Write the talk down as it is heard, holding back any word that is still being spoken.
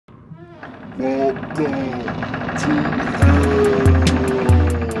Welcome to hell.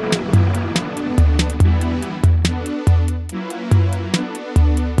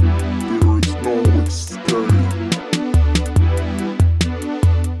 There is no escape.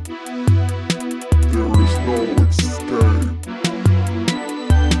 There is no escape.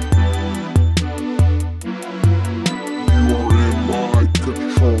 You are in my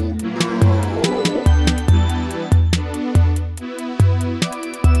control now.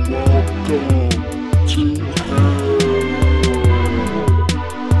 Welcome to hell.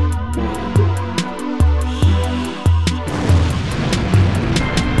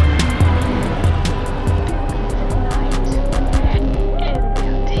 And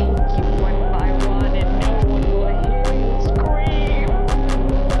they'll take you one by one, and no one will hear you scream. No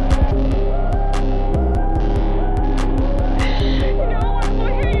one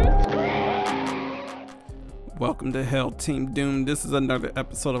will hear you scream. Welcome to Hell Team Doom. This is another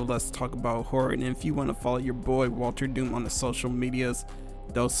episode of Let's Talk About Horror. And if you want to follow your boy Walter Doom on the social medias,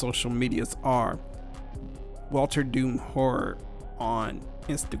 those social medias are Walter Doom Horror on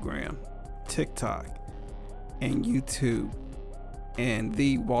Instagram, TikTok, and YouTube, and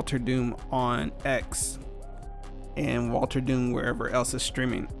the Walter Doom on X, and Walter Doom wherever else is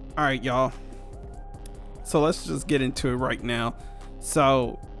streaming. All right, y'all. So let's just get into it right now.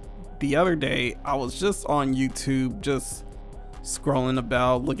 So the other day, I was just on YouTube, just scrolling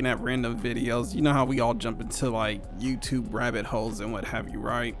about, looking at random videos. You know how we all jump into like YouTube rabbit holes and what have you,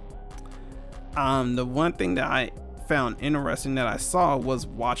 right? The one thing that I found interesting that I saw was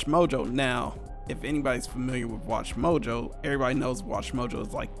Watch Mojo. Now, if anybody's familiar with Watch Mojo, everybody knows Watch Mojo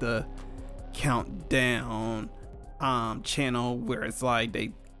is like the countdown channel where it's like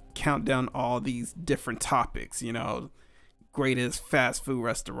they count down all these different topics, you know, greatest fast food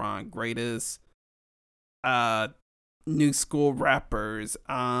restaurant, greatest new school rappers.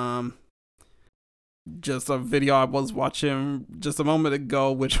 Just a video I was watching just a moment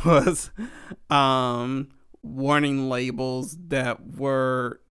ago, which was warning labels that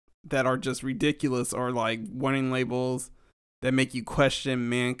are just ridiculous, or like warning labels that make you question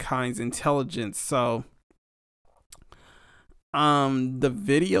mankind's intelligence. So the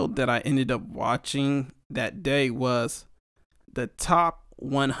video that I ended up watching that day was the top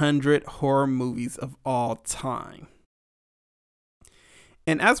 100 horror movies of all time.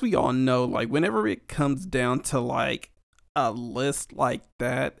 And as we all know, like whenever it comes down to like a list like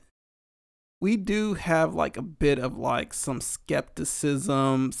that, we do have like a bit of like some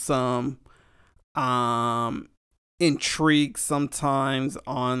skepticism, some intrigue sometimes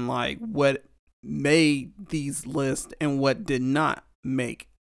on like what made these lists and what did not make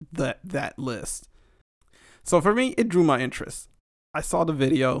that list. So for me, it drew my interest. I saw the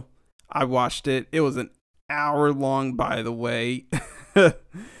video, I watched it. It was an hour long, by the way.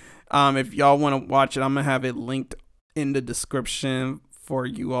 If y'all want to watch it, I'm gonna have it linked in the description for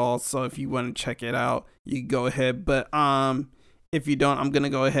you all. So if you want to check it out, you can go ahead. But if you don't, I'm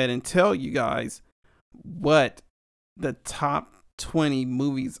gonna go ahead and tell you guys what the top 20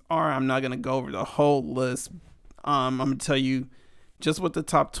 movies are. I'm not gonna go over the whole list. I'm gonna tell you just what the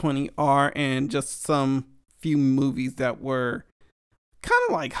top 20 are and just some few movies that were kind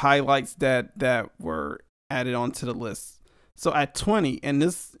of like highlights that were added onto the list. So at 20, and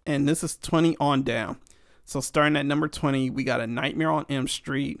this is 20 on down. So starting at number 20, we got A Nightmare on Elm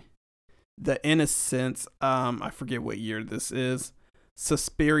Street, The Innocents, I forget what year this is,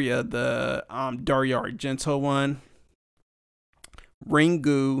 Suspiria, the Dario Argento one,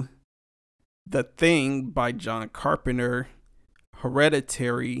 Ringu, The Thing by John Carpenter,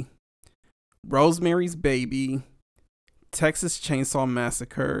 Hereditary, Rosemary's Baby, Texas Chainsaw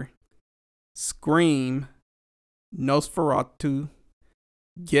Massacre, Scream, Nosferatu,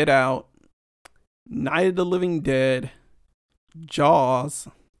 Get Out, Night of the Living Dead, Jaws,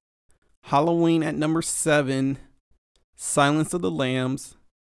 Halloween at number 7, Silence of the Lambs,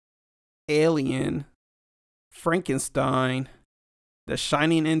 Alien, Frankenstein, The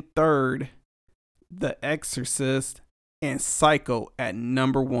Shining in third, The Exorcist, and Psycho at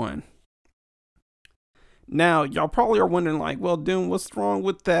number 1. Now, y'all probably are wondering like, well, Doom, what's wrong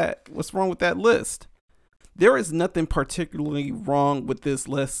with that? What's wrong with that list? There is nothing particularly wrong with this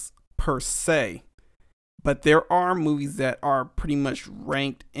list per se, but there are movies that are pretty much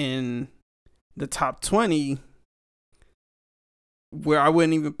ranked in the top 20 where I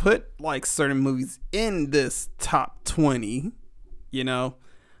wouldn't even put like certain movies in this top 20, you know,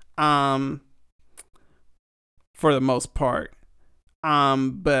 for the most part.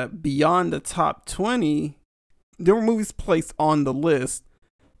 But beyond the top 20, there were movies placed on the list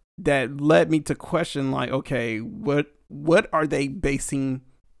that led me to question like, okay, what are they basing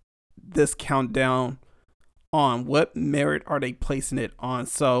this countdown on? What merit are they placing it on?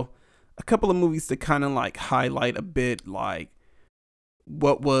 So, a couple of movies to kind of like highlight a bit, like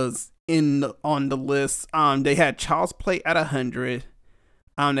what was on the list. They had Child's Play at 100.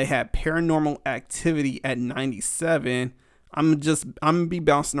 They had Paranormal Activity at 97. I'm gonna be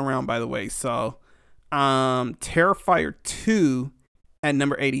bouncing around, by the way. So, Terrifier 2 at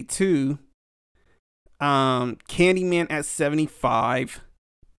number 82. Candyman at 75.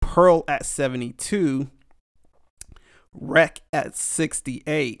 Pearl at 72. Wreck at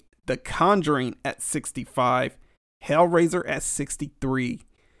 68. The Conjuring at 65. Hellraiser at 63.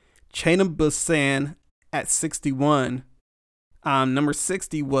 Chain of Busan at 61. Number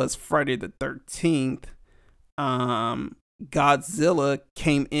 60 was Friday the 13th. Godzilla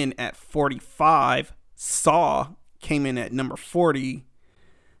came in at 45. Saw came in at number 40.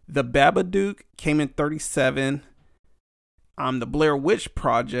 The Babadook came in 37. The Blair Witch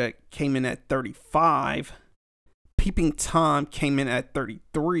Project came in at 35. Peeping Tom came in at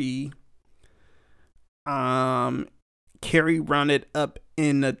 33. Carrie rounded up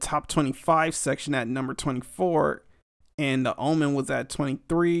in the top 25 section at number 24. And The Omen was at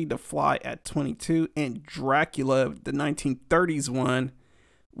 23. The Fly at 22. And Dracula, the 1930s one,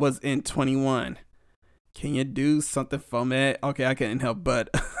 was in 21. Can you do something for me? Okay, I couldn't help but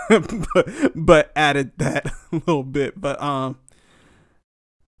but added that a little bit. But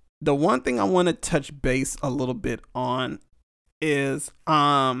the one thing I want to touch base a little bit on is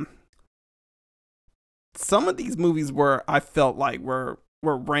some of these movies where I felt like were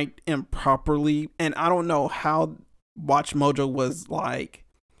ranked improperly, and I don't know how Watch Mojo was like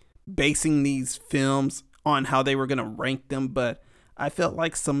basing these films on how they were gonna rank them, but I felt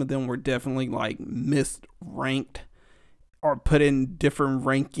like some of them were definitely like misranked or put in different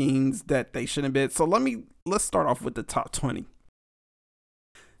rankings that they shouldn't have been. So let's start off with the top 20.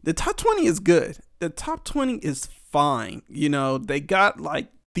 The top 20 is good. The top 20 is fine. You know, they got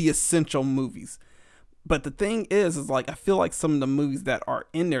like the essential movies. But the thing is like I feel like some of the movies that are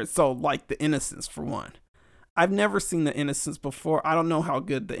in there, so like The Innocents for one. I've never seen The Innocents before. I don't know how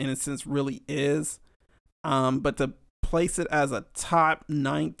good The Innocents really is. But to place it as a top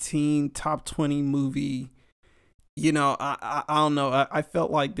 19, top 20 movie, you know, I don't know. I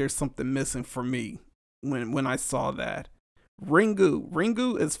felt like there's something missing for me when I saw that.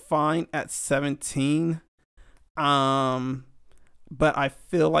 Ringu is fine at 17. But I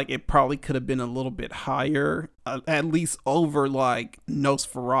feel like it probably could have been a little bit higher, at least over like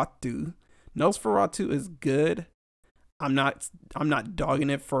Nosferatu. Nosferatu is good. I'm not dogging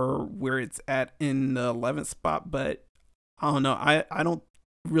it for where it's at in the 11th spot, but I don't know. I don't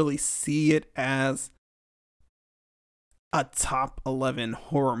really see it as a top 11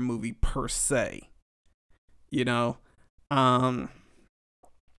 horror movie per se. You know,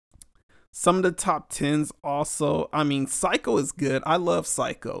 some of the top 10s also, I mean, Psycho is good. I love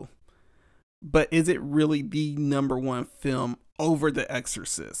Psycho. But is it really the number one film over The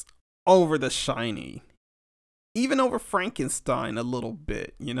Exorcist, over The Shining, even over Frankenstein a little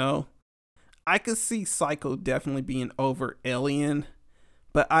bit, you know? I could see Psycho definitely being over Alien,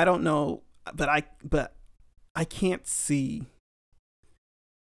 but I don't know, but I can't see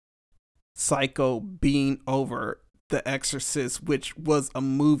Psycho being over The Exorcist, which was a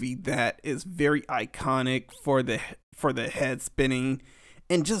movie that is very iconic for the head spinning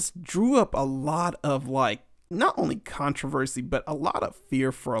and just drew up a lot of like not only controversy but a lot of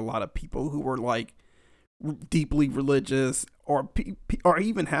fear for a lot of people who were like deeply religious or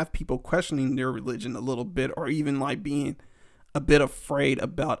even have people questioning their religion a little bit, or even like being a bit afraid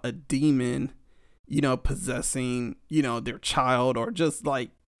about a demon, you know, possessing, you know, their child, or just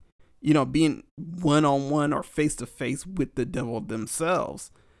like, you know, being one-on-one or face-to-face with the devil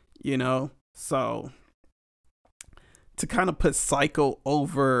themselves, you know? So to kind of put Psycho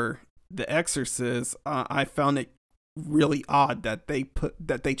over The Exorcist, I found it really odd that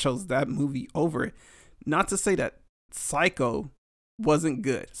they chose that movie over it. Not to say that Psycho wasn't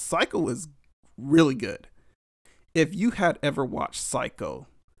good. Psycho is really good. If you had ever watched Psycho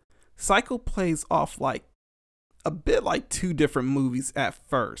plays off like a bit like two different movies at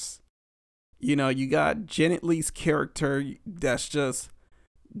first. You know, you got Janet Leigh's character that's just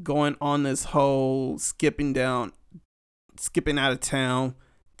going on this whole skipping out of town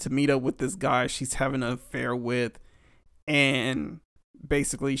to meet up with this guy she's having an affair with, and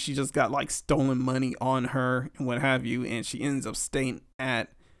basically she just got like stolen money on her and what have you, and she ends up staying at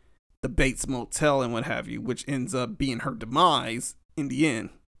the Bates Motel and what have you, which ends up being her demise in the end.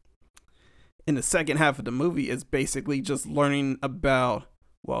 In the second half of the movie is basically just learning about,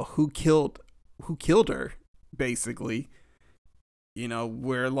 well, who killed her, basically.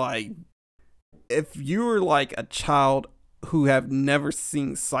 where like if you're like a child who have never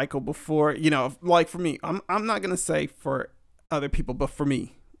seen Psycho before, like for me, I'm not gonna say for other people, but for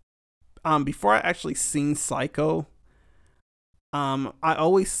me, before I actually seen Psycho, I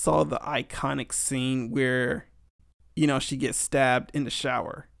always saw the iconic scene where, she gets stabbed in the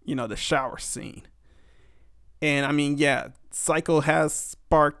shower, the shower scene. And I mean, yeah, Psycho has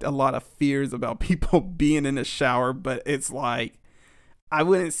sparked a lot of fears about people being in the shower, but it's like, I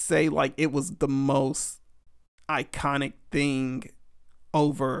wouldn't say like it was the most iconic thing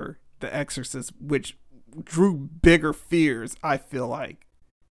over The Exorcist, which drew bigger fears. I feel like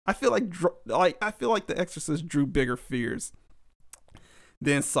The Exorcist drew bigger fears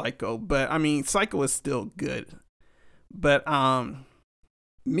than Psycho, but I mean, Psycho is still good. But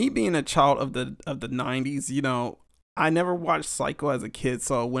me being a child of the 90s, I never watched Psycho as a kid,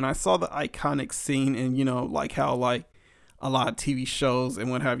 so when I saw the iconic scene and like how like a lot of TV shows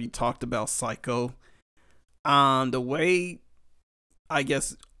and what have you talked about Psycho, the way I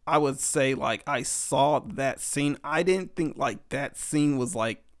guess I would say like I saw that scene, I didn't think like that scene was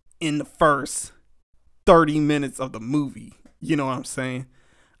like in the first 30 minutes of the movie. You know what I'm saying?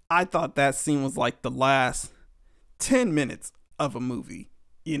 I thought that scene was like the last 10 minutes of a movie,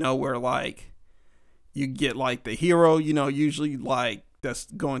 where like you get like the hero, usually like that's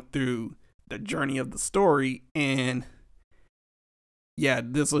going through the journey of the story. And yeah,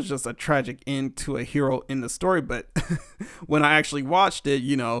 this was just a tragic end to a hero in the story. But when I actually watched it,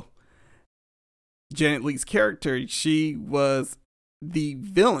 Janet Leigh's character, she was the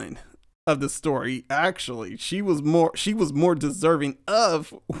villain of the story. Actually, she was more deserving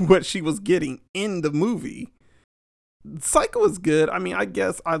of what she was getting in the movie. Psycho is good. I mean, I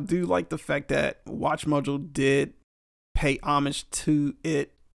guess I do like the fact that Watch Mojo did pay homage to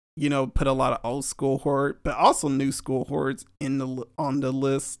it. Put a lot of old school horror, but also new school horrors on the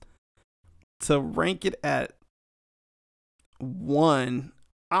list. To rank it at 1,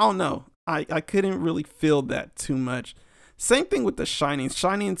 I don't know. I couldn't really feel that too much. Same thing with The Shining.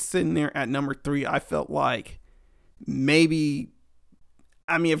 Shining's sitting there at number 3. I felt like maybe,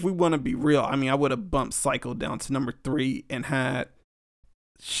 I mean, if we want to be real, I mean, I would have bumped Psycho down to number 3 and had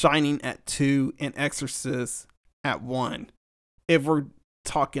Shining at 2 and Exorcist at 1. If we're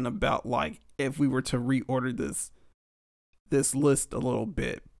talking about like if we were to reorder this list a little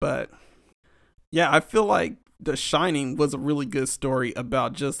bit. But yeah, I feel like The Shining was a really good story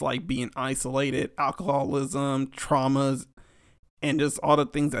about just like being isolated, alcoholism, traumas, and just all the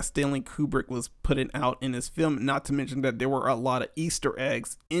things that Stanley Kubrick was putting out in this film. Not to mention that there were a lot of Easter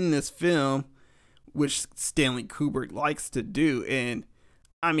eggs in this film, which Stanley Kubrick likes to do. And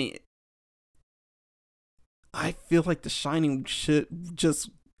I mean, I feel like The Shining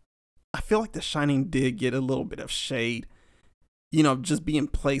did get a little bit of shade, just being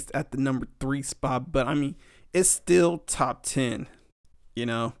placed at the number 3 spot. But I mean, it's still top 10,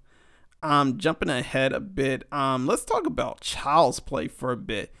 Jumping ahead a bit, let's talk about Child's Play for a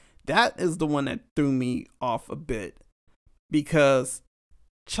bit. That is the one that threw me off a bit, because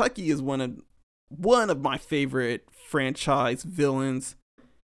Chucky is one of my favorite franchise villains,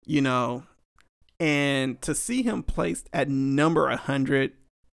 and to see him placed at number 100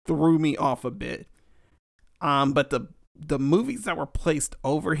 threw me off a bit. But the movies that were placed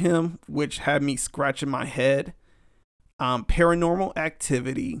over him, which had me scratching my head, Paranormal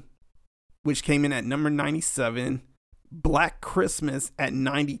Activity, which came in at number 97, Black Christmas at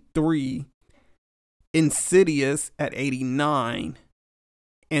 93, Insidious at 89,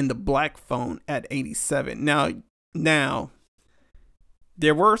 and The Black Phone at 87. Now,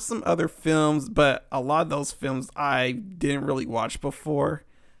 there were some other films, but a lot of those films I didn't really watch before.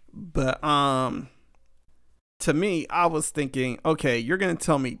 But to me, I was thinking, okay, you're going to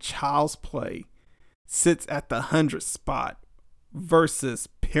tell me Child's Play sits at the 100th spot versus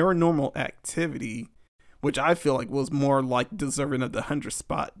Paranormal Activity, which I feel like was more like deserving of the 100th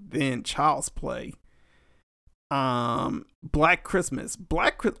spot than Child's Play. Black Christmas.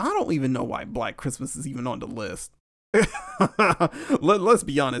 I don't even know why Black Christmas is even on the list. Let's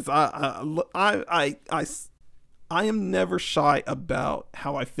be honest. I am never shy about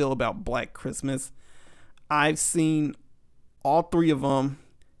how I feel about Black Christmas. I've seen all 3 of them.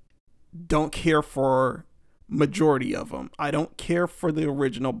 Don't care for majority of them. I don't care for the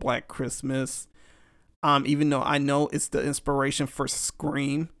original Black Christmas. Even though I know it's the inspiration for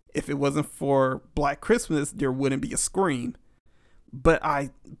Scream. If it wasn't for Black Christmas, there wouldn't be a Scream. But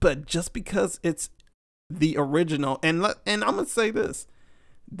just because it's the original, and I'm gonna say this,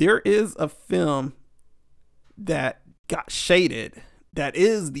 there is a film that got shaded that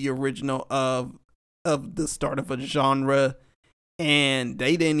is the original of the start of a genre, and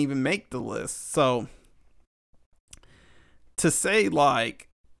they didn't even make the list. So to say like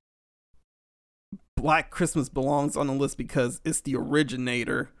Black Christmas belongs on the list because it's the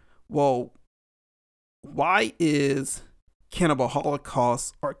originator, well, why is Cannibal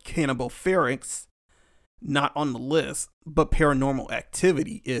Holocaust or Cannibal Ferox not on the list, but Paranormal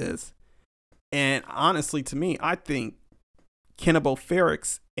Activity is? And honestly, to me, I think Cannibal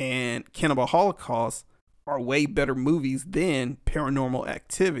Ferox and Cannibal Holocaust are way better movies than Paranormal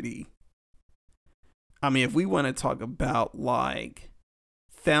Activity. I mean, if we want to talk about like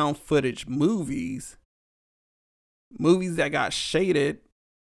found footage movies that got shaded,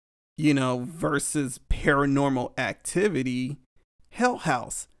 versus Paranormal Activity, Hell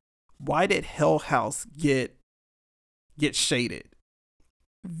House. Why did Hell House get shaded?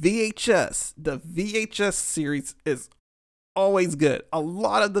 VHS. The VHS series is always good. A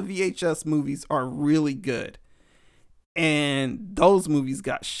lot of the VHS movies are really good. And those movies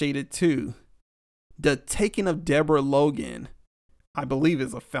got shaded too. The Taking of Deborah Logan, I believe,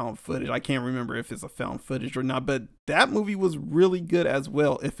 is a found footage. I can't remember if it's a found footage or not, but that movie was really good as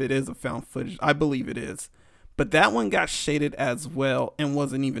well. If it is a found footage, I believe it is. But that one got shaded as well and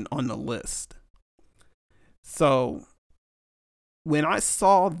wasn't even on the list. So when I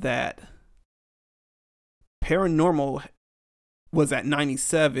saw that Paranormal was at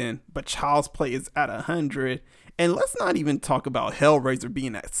 97, but Child's Play is at 100, and let's not even talk about Hellraiser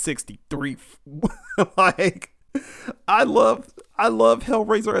being at 63. Like, I love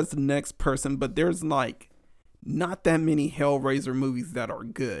Hellraiser as the next person, but there's like not that many Hellraiser movies that are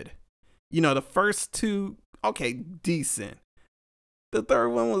good. The first two, okay, decent. The third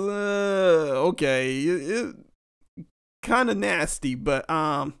one was okay, it kind of nasty, but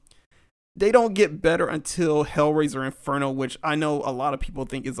they don't get better until Hellraiser Inferno, which I know a lot of people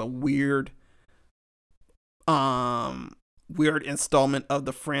think is a weird installment of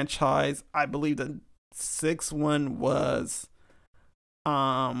the franchise. I believe the sixth one was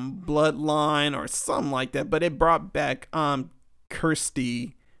Bloodline or something like that, but it brought back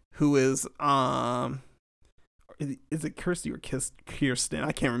Kirsty, who is it Kirsty or Kirsten?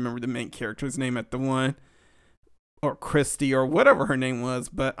 I can't remember the main character's name at the one, or Christy or whatever her name was,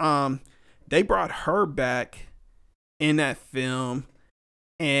 but they brought her back in that film.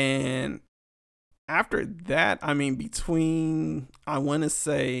 And after that, I mean, between, I want to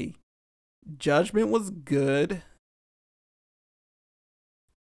say Judgment was good.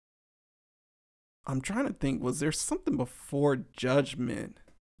 I'm trying to think, was there something before Judgment?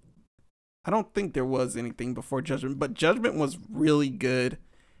 I don't think there was anything before Judgment, but Judgment was really good.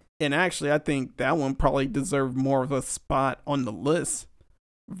 And actually, I think that one probably deserved more of a spot on the list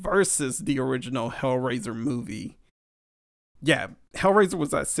versus the original Hellraiser movie. Yeah, Hellraiser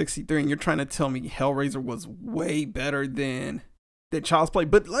was at 63, and you're trying to tell me Hellraiser was way better than Child's Play.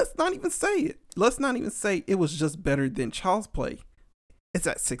 But let's not even say it. Let's not even say it was just better than Child's Play. It's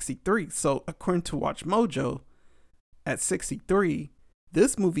at 63. So according to Watch Mojo, at 63,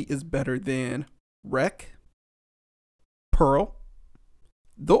 this movie is better than Wreck, Pearl,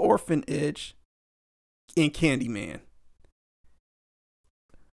 The Orphanage, and Candyman.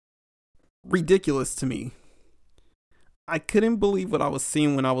 Ridiculous to me. I couldn't believe what I was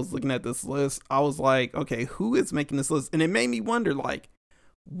seeing when I was looking at this list. I was like, okay, who is making this list? And it made me wonder, like,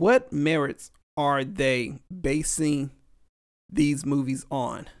 what merits are they basing these movies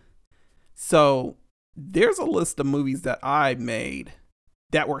on? So there's a list of movies that I made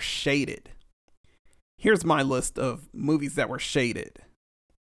that were shaded. Here's my list of movies that were shaded.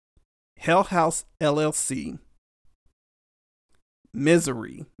 Hell House LLC.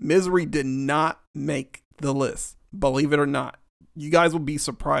 Misery. Misery did not make the list. Believe it or not. You guys will be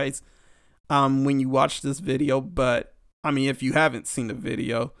surprised when you watch this video. But, I mean, if you haven't seen the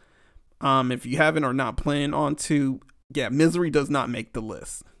video, if you haven't or not planning on to, yeah, Misery does not make the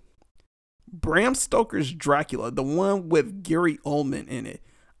list. Bram Stoker's Dracula, the one with Gary Oldman in it,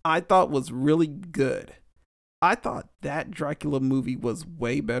 I thought was really good. I thought that Dracula movie was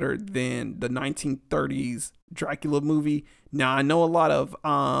way better than the 1930s Dracula movie. Now, I know a lot of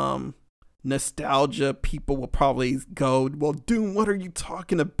nostalgia people will probably go, well, Doom, what are you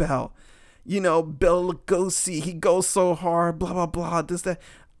talking about? Bela Lugosi, he goes so hard, blah, blah, blah, this, that.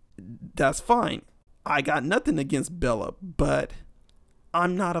 That's fine. I got nothing against Bela, but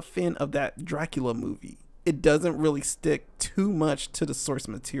I'm not a fan of that Dracula movie. It doesn't really stick too much to the source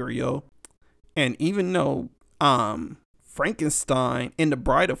material. And even though Frankenstein and the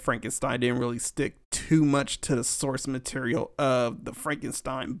Bride of Frankenstein didn't really stick too much to the source material of the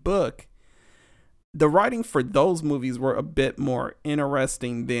Frankenstein book, the writing for those movies were a bit more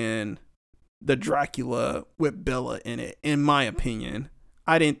interesting than the Dracula with Bella in it, in my opinion.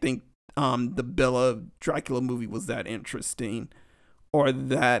 I didn't think the Bella Dracula movie was that interesting or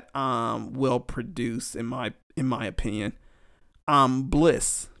that well produced in my opinion.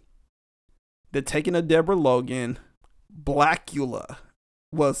 Bliss, the taking of Deborah Logan, Blackula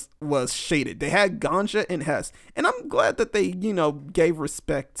was shaded. They had Ganja and Hess, and I'm glad that they gave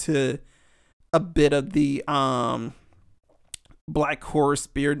respect to a bit of the black horror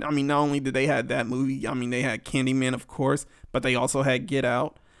spirit. I mean, not only did they have that movie, I mean they had Candyman, of course, but they also had Get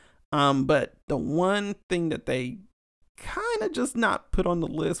Out. But the one thing that they kind of just not put on the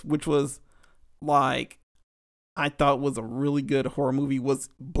list, which was like I thought was a really good horror movie, was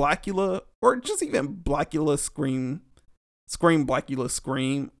Blackula, or just even Blackula Scream Blackula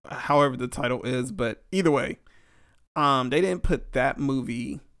Scream, however the title is. But either way, they didn't put that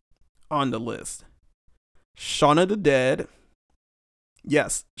movie on the list. Shaun of the Dead.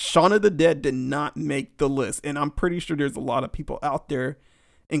 Yes, Shaun of the Dead did not make the list. And I'm pretty sure there's a lot of people out there,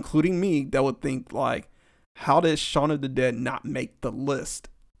 including me, that would think like, how did Shaun of the Dead not make the list?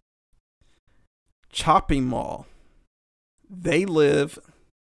 Chopping Mall, They Live,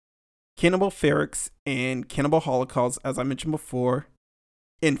 Cannibal Ferox, and Cannibal Holocaust, as I mentioned before.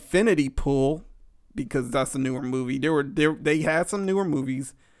 Infinity Pool, because that's a newer movie. They had some newer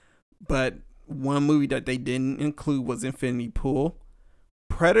movies, but one movie that they didn't include was Infinity Pool.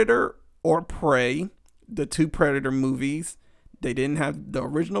 Predator or Prey, the two Predator movies. They didn't have the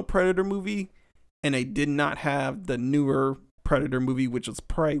original Predator movie, and they did not have the newer Predator movie, which was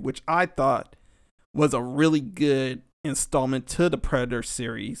Prey, which I thought was a really good installment to the Predator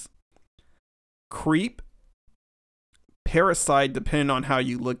series. Creep, Parasite, depending on how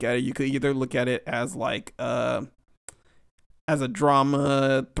you look at it. You could either look at it as like as a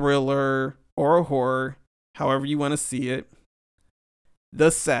drama, thriller, or a horror, however you want to see it. The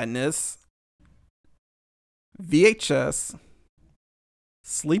Sadness, VHS,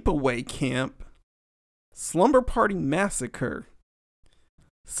 Sleepaway Camp, Slumber Party Massacre,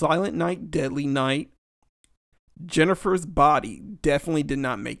 Silent Night, Deadly Night, Jennifer's Body definitely did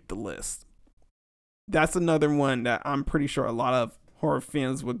not make the list. That's another one that I'm pretty sure a lot of horror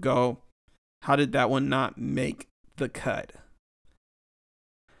fans would go, how did that one not make the cut?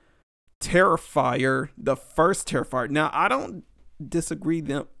 Terrifier, the first Terrifier. Now, I don't disagree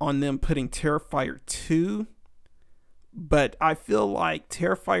on them putting Terrifier 2, but I feel like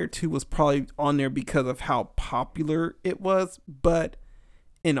Terrifier 2 was probably on there because of how popular it was. But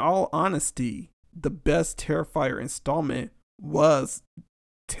in all honesty, the best Terrifier installment was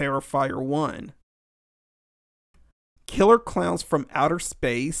Terrifier 1. Killer Clowns from Outer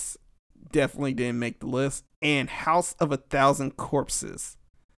Space definitely didn't make the list. And House of 1,000 Corpses.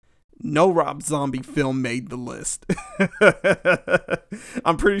 No Rob Zombie film made the list.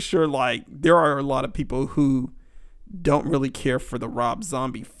 I'm pretty sure like there are a lot of people who don't really care for the Rob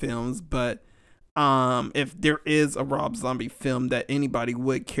Zombie films, but if there is a Rob Zombie film that anybody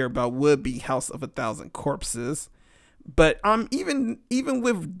would care about, would be House of 1,000 Corpses. But even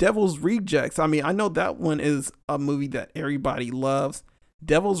with Devil's Rejects, I mean, I know that one is a movie that everybody loves.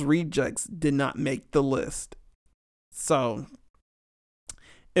 Devil's Rejects did not make the list. So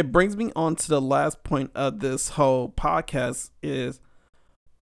it brings me on to the last point of this whole podcast is,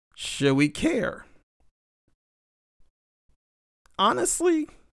 should we care? Honestly,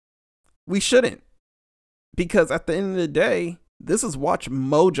 we shouldn't. Because at the end of the day, this is Watch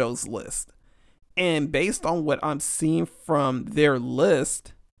Mojo's list. And based on what I'm seeing from their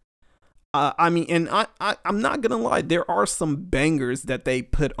list, I mean, and I'm not going to lie, there are some bangers that they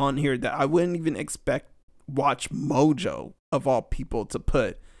put on here that I wouldn't even expect Watch Mojo, of all people, to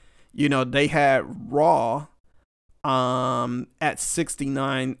put. You know, they had Raw at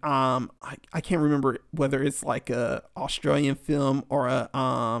 69. I can't remember whether it's like a Australian film or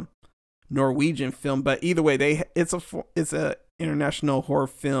a Norwegian film, but either way, it's a international horror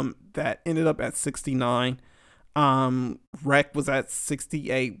film that ended up at 69. Wreck was at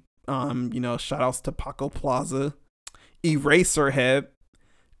 68. Shout outs to Paco Plaza. Eraserhead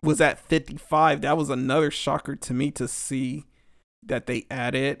was at 55. That was another shocker to me to see that they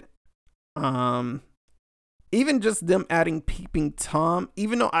added. Even just them adding Peeping Tom,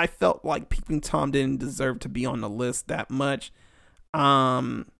 even though I felt like Peeping Tom didn't deserve to be on the list that much,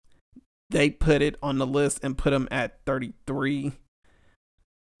 they put it on the list and put him at 33.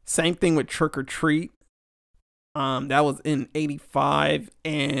 Same thing with Trick or Treat. That was in 85,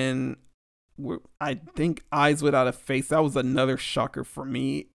 and I think Eyes Without a Face, that was another shocker for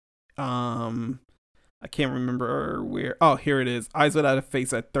me. I can't remember where. Oh, here it is. Eyes Without a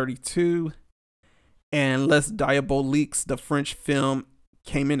Face at 32. And Les Diaboliques, the French film,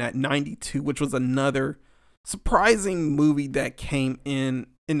 came in at 92, which was another surprising movie that came in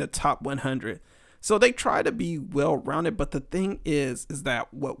the top 100. So they try to be well rounded, but the thing is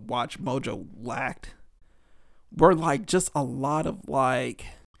that what Watch Mojo lacked were like just a lot of like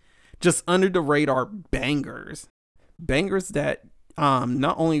just under the radar bangers that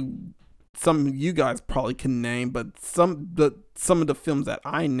not only some of you guys probably can name, but some of the films that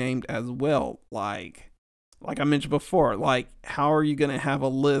I named as well. Like I mentioned before, like how are you gonna have a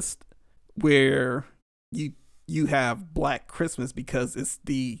list where you have Black Christmas because it's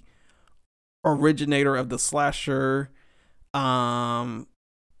the originator of the slasher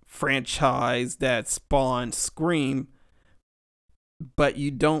franchise that spawned Scream, but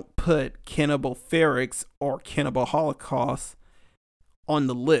you don't put Cannibal Ferox or Cannibal Holocaust on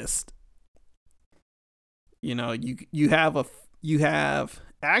the list. You know, you have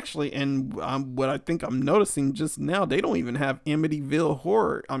actually, and what I think I'm noticing just now, they don't even have Amityville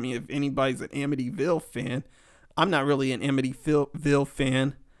Horror. I mean, if anybody's an Amityville fan, I'm not really an Amityville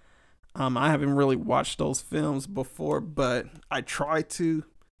fan. I haven't really watched those films before, but I tried to,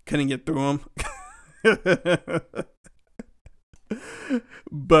 couldn't get through them.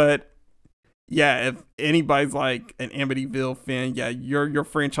 But yeah, if anybody's like an Amityville fan, yeah, your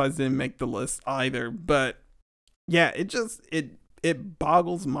franchise didn't make the list either. But yeah, it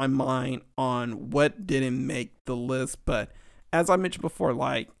boggles my mind on what didn't make the list. But as I mentioned before,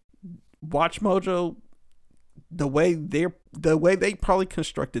 like Watch Mojo, the way they probably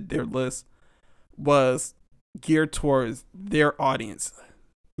constructed their list was geared towards their audience.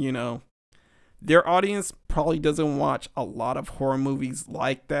 You know, their audience probably doesn't watch a lot of horror movies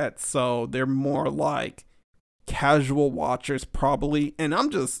like that, so they're more like casual watchers probably. And I'm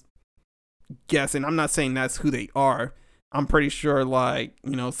just guessing. I'm not saying that's who they are. I'm pretty sure, like,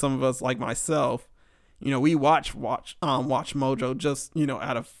 you know, some of us like myself, you know, we watch Mojo just, you know,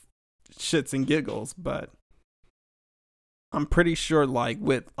 out of shits and giggles. But I'm pretty sure, like,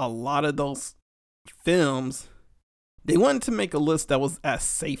 with a lot of those films, they wanted to make a list that was as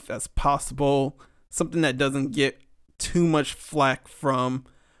safe as possible, something that doesn't get too much flack from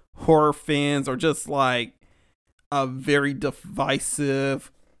horror fans or just like a very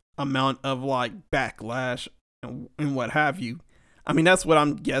divisive amount of like backlash and what have you. I mean, that's what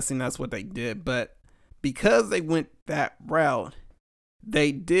I'm guessing, that's what they did. But because they went that route,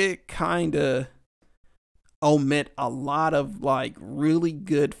 they did kind of omit a lot of like really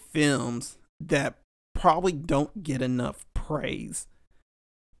good films that probably don't get enough praise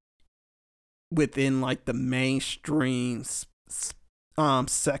within like the mainstream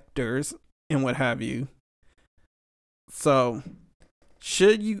sectors and what have you. So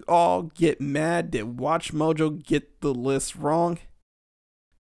should you all get mad? Did Watch Mojo get the list wrong?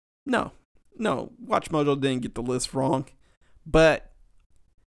 No, Watch Mojo didn't get the list wrong, but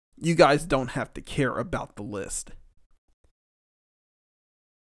you guys don't have to care about the list.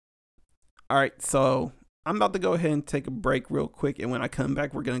 Alright, so I'm about to go ahead and take a break real quick, and when I come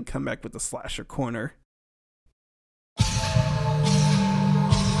back, we're going to come back with the Slasher Corner.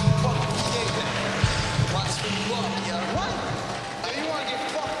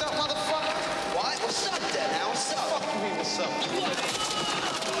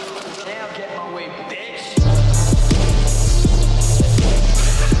 Now get my way, bitch.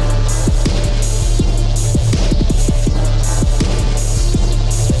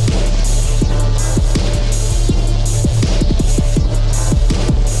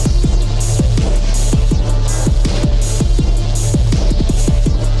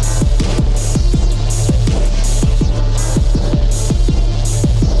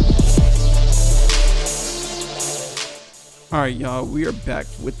 Alright, y'all, we are back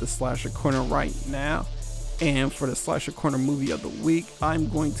with the Slasher Corner right now. And for the Slasher Corner movie of the week, I'm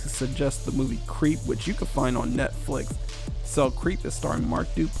going to suggest the movie Creep, which you can find on Netflix. So Creep is starring Mark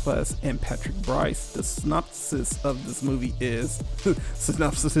Duplass and Patrick Bryce. The synopsis of this movie is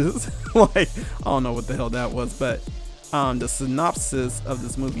like, I don't know what the hell that was, but the synopsis of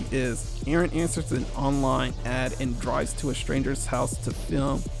this movie is: Aaron answers an online ad and drives to a stranger's house to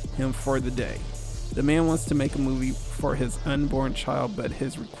film him for the day. The man wants to make a movie for his unborn child, but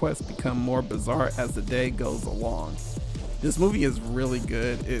his requests become more bizarre as the day goes along. This movie is really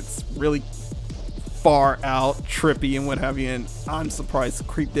good. It's really far out, trippy, and what have you, and I'm surprised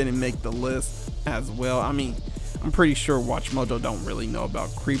Creep didn't make the list as well. I mean, I'm pretty sure Watch Mojo don't really know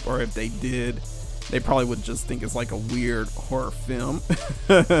about Creep, or if they did, they probably would just think it's like a weird horror film.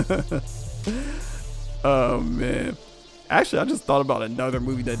 Oh, man. Actually, I just thought about another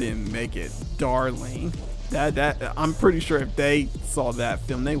movie that didn't make it, Darling. That I'm pretty sure if they saw that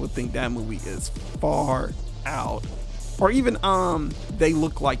film, they would think that movie is far out. or even They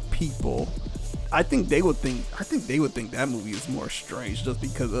Look Like People. I think they would think that movie is more strange just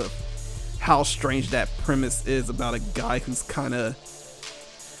because of how strange that premise is about a guy who's kind of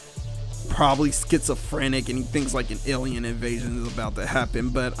probably schizophrenic and he thinks like an alien invasion is about to happen.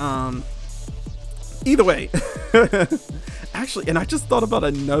 But either way, actually, and I just thought about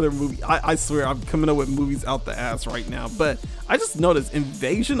another movie. I swear I'm coming up with movies out the ass right now, but I just noticed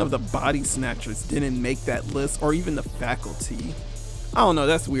Invasion of the Body Snatchers didn't make that list, or even The Faculty. I don't know,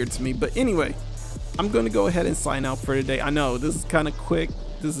 that's weird to me. But anyway, I'm going to go ahead and sign out for today. I know this is kind of quick.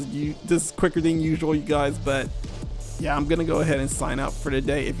 This is quicker than usual, you guys, but yeah, I'm going to go ahead and sign out for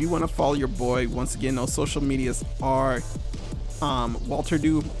today. If you want to follow your boy, once again, those social medias are Walter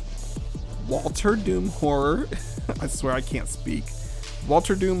Doom Horror. I swear I can't speak.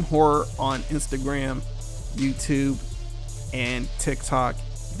 Walter Doom Horror on Instagram, YouTube, and TikTok.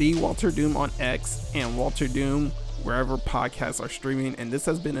 The Walter Doom on X, and Walter Doom wherever podcasts are streaming. And this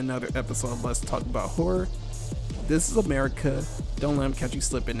has been another episode of Let's Talk About Horror. This is America. Don't let them catch you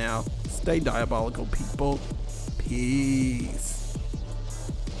slipping now. Stay diabolical, people. Peace.